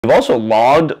You've also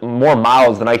logged more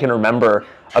miles than I can remember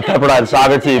a Pepperdine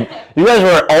soccer team. You guys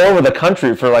were all over the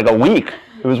country for like a week.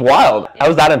 It was wild.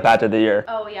 How's that impacted the year?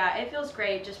 Oh yeah, it feels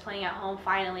great just playing at home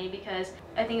finally, because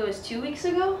I think it was 2 weeks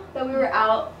ago that we were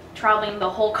out traveling the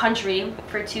whole country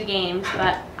for 2 games.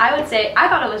 But I would say I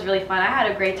thought it was really fun. I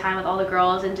had a great time with all the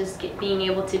girls, and just being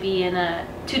able to be in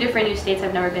 2 different new states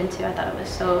I've never been to. I thought it was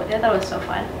so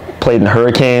fun. Played in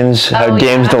hurricanes, had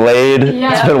games delayed.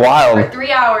 Yeah. It's been wild. For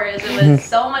 3 hours, it was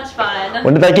so much fun.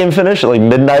 When did that game finish? At like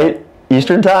midnight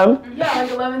Eastern time? Yeah, like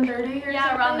 11:30 or Yeah,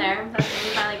 something. around there. That's when we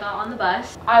finally got on the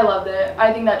bus. I loved it.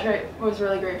 I think that trip was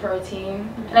really great for our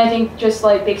team. And I think just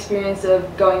like the experience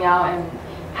of going out and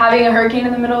having a hurricane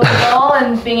in the middle of the ball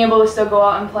and being able to still go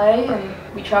out and play. And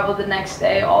we traveled the next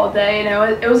day all day.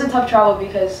 And it was a tough travel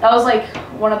because that was like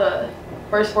one of the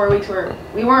first 4 weeks where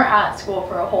we weren't at school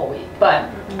for a whole week. But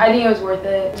I think it was worth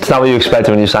it. It's not what you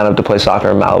expected when you sign up to play soccer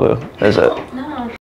in Malibu, is it? No.